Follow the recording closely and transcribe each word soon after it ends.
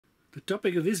The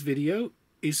topic of this video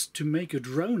is to make a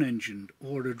drone engine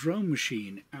or a drone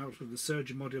machine out of the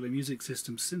Serge Modular music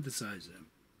system synthesizer.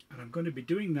 And I'm going to be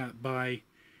doing that by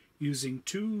using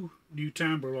two new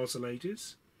timbre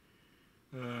oscillators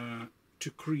to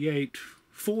create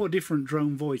 4 different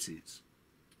drone voices.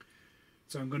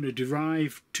 So I'm going to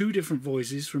derive 2 different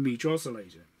voices from each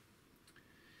oscillator.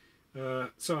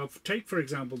 So I'll take, for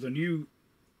example, the new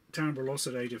timbre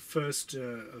oscillator first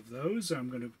of those. I'm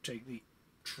going to take the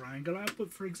triangle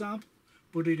output, for example,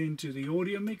 put it into the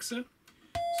audio mixer,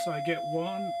 so I get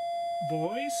one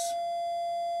voice.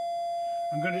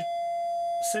 I'm going to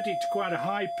set it to quite a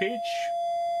high pitch,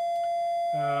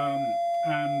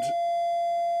 and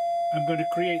I'm going to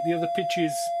create the other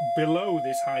pitches below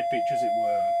this high pitch, as it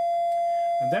were.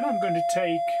 And then I'm going to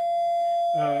take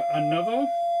another,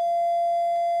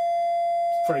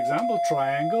 for example,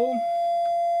 triangle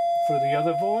for the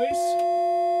other voice.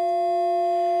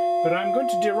 But I'm going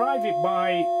to derive it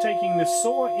by taking the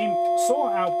saw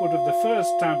output of the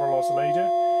first timbre oscillator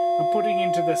and putting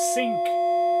into the sync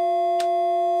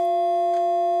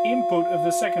input of the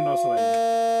second oscillator.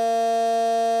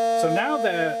 So now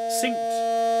they're synced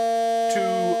to,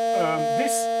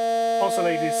 this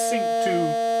oscillator is synced to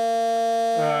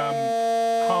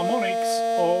harmonics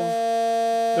of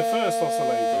the first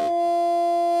oscillator.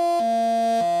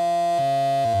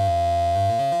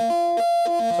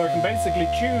 So I can basically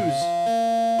choose,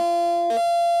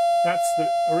 that's the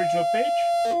original pitch.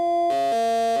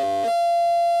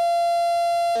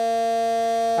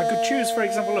 I could choose, for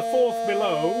example, a 4th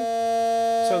below,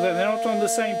 so that they're not on the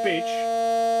same pitch.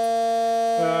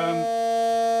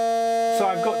 So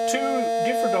I've got 2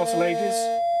 different oscillators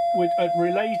with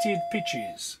related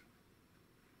pitches.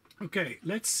 Okay,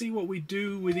 let's see what we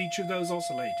do with each of those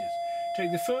oscillators.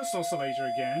 Take the first oscillator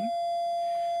again.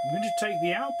 I'm going to take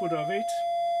the output of it,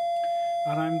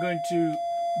 and I'm going to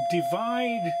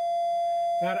divide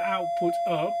that output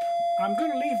up. I'm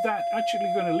going to leave that, patch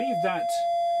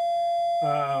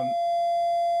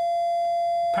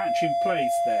in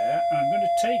place there. I'm going to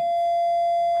take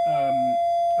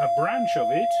a branch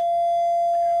of it,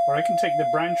 or I can take the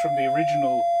branch from the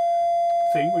original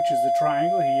thing, which is the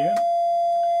triangle here,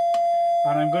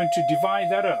 and I'm going to divide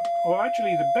that up. Or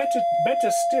actually, the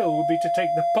better still would be to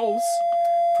take the pulse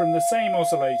from the same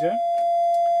oscillator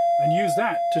and use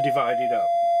that to divide it up,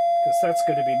 because that's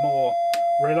going to be more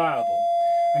reliable.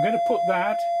 I'm going to put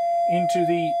that into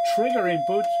the trigger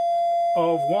input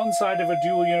of one side of a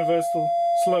dual universal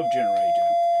slope generator,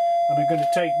 and I'm going to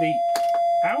take the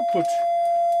output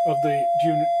of the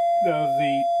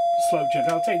slope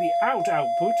generator. I'll take the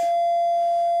output,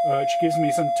 which gives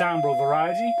me some timbral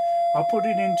variety. I'll put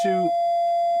it into,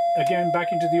 again,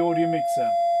 back into the audio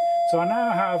mixer. So I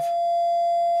now have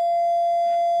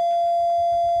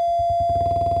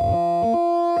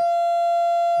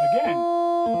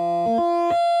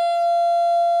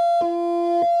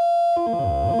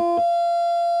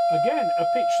again a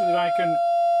pitch that I can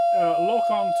lock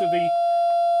onto the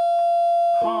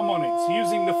harmonics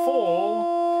using the fall.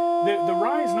 The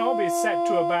rise knob is set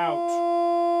to about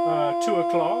 2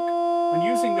 o'clock, and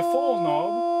using the fall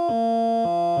knob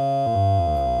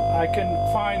I can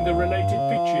find the related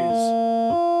pitches.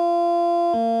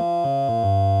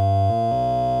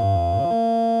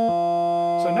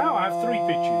 So now I have 3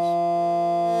 pitches.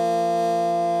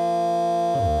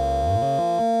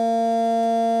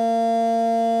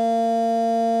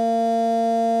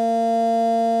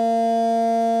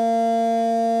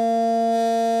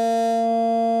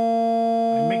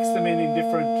 Them in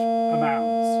different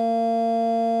amounts.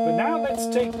 But now let's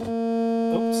take,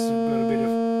 oops, I've got a bit of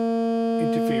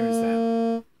interference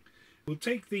there. We'll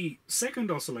take the second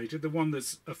oscillator, the one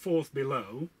that's a 4th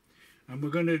below, and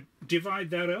we're going to divide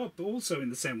that up also in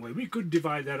the same way. We could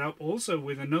divide that up also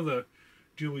with another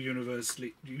dual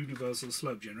universal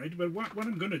slope generator, but what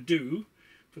I'm going to do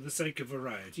for the sake of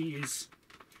variety is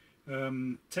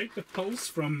take the pulse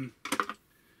from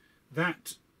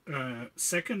that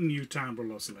second new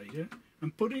timbre oscillator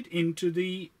and put it into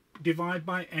the divide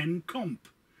by NCOM.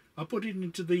 I'll put it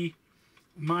into the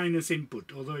minus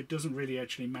input, although it doesn't really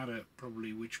actually matter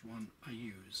probably which one I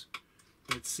use.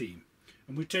 Let's see.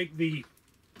 And we take the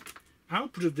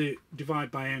output of the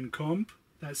divide by NCOM,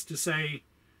 that's to say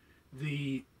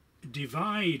the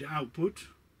divide output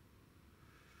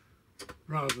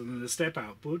rather than the step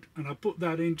output, and I'll put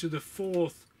that into the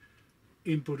 4th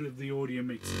input of the audio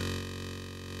mixer.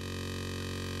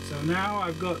 So now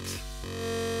I've got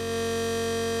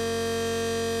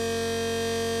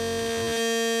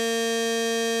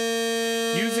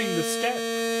using the step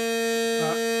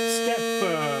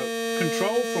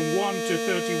control from 1 to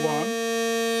 31.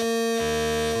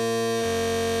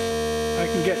 I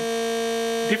can get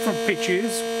different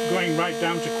pitches going right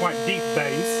down to quite deep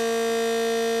bass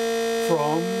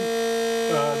from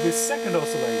this second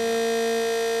oscillator.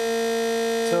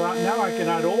 So now I can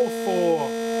add all 4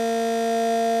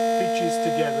 pitches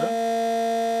together,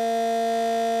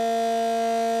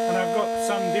 and I've got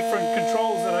some different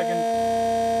controls that I can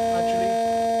actually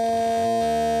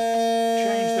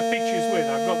change the pitches with.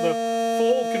 I've got the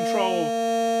fall control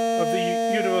of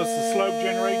the universal slope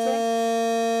generator.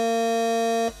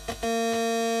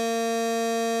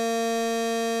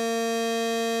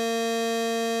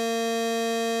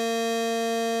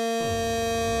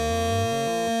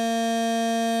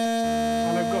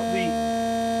 And I've got the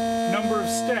number of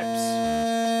steps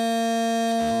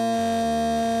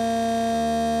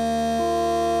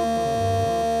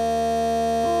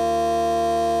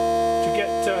to get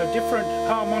different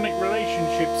harmonic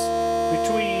relationships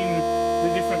between the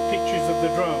different pitches of the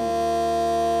drone.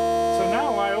 So now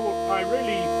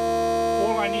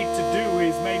all I need to do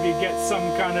is maybe get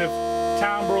some kind of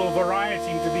timbral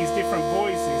variety into these different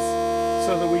voices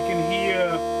so that we can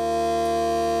hear,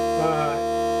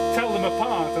 tell them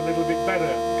apart a little bit better,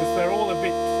 because they're all a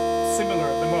bit similar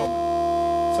at the moment.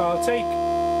 So I'll take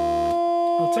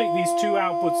these 2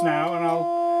 outputs now, and I'll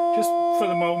just for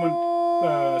the moment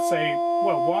say,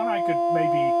 well, one I could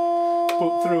maybe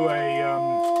put through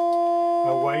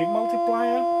a wave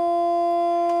multiplier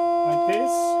like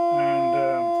this, and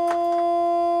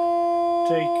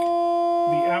take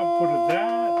the output of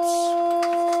that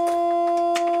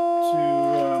to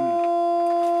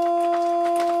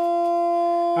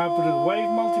output of the wave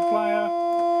multiplier,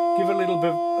 give a little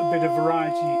bit, a bit of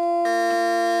variety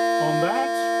on that.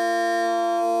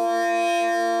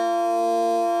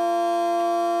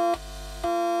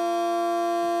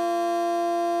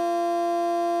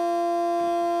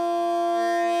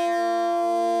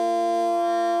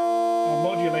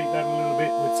 Modulate that a little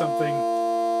bit with something,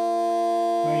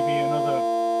 maybe another,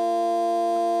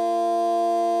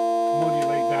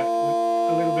 modulate that with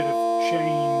a little bit of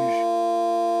change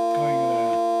going there.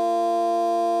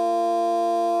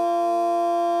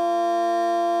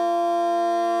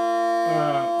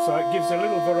 So it gives a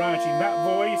little variety in that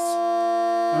voice,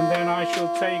 and then I shall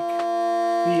take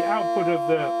the output of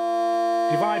the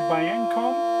divide by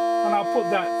NCOM, and I'll put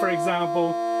that, for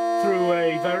example, through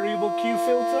a variable Q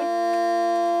filter.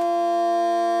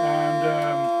 And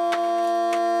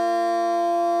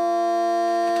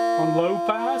on low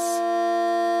pass,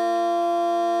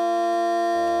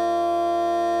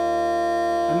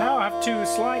 and now I have 2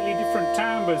 slightly different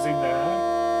timbres in there.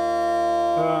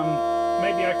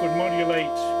 Maybe I could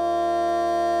modulate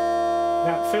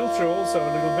that filter also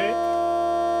a little bit.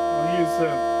 I'll use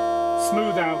the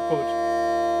smooth output.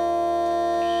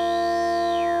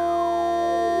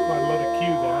 Quite a lot of Q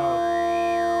there.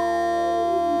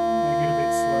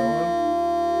 Slower.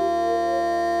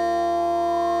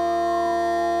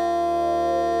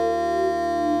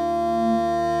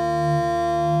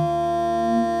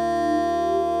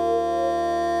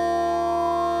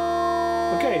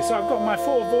 Okay, so I've got my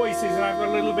 4 voices, and I've got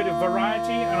a little bit of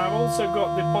variety, and I've also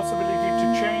got the possibility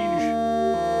to change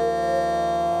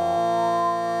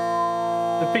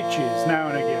the pitches now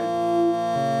and again.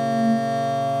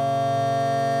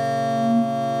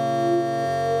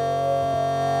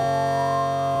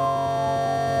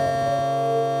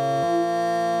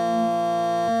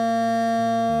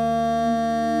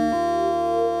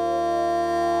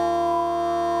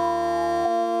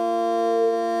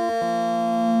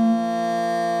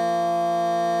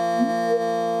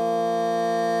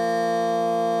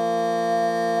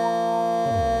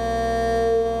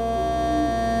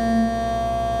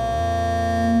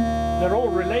 They're all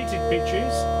related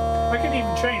pitches. I can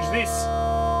even change this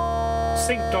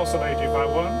synced oscillator if I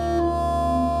want,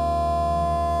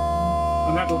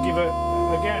 and that'll give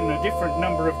again a different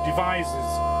number of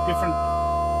devices, different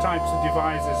types of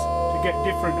devices to get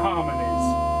different harmonies.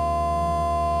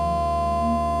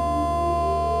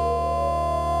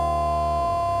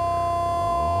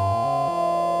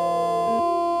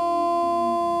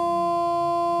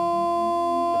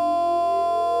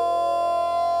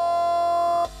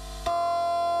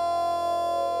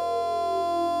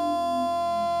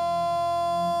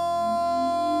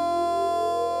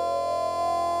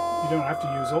 You don't have to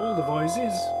use all the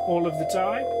voices all of the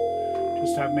time,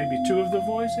 just have maybe 2 of the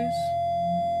voices.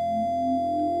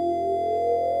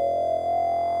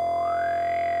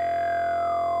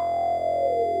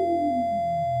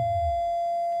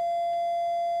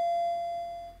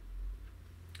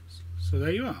 So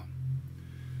there you are.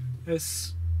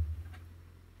 There's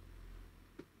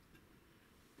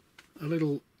a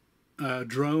little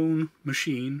drone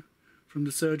machine from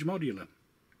the Serge Modular.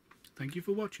 Thank you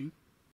for watching.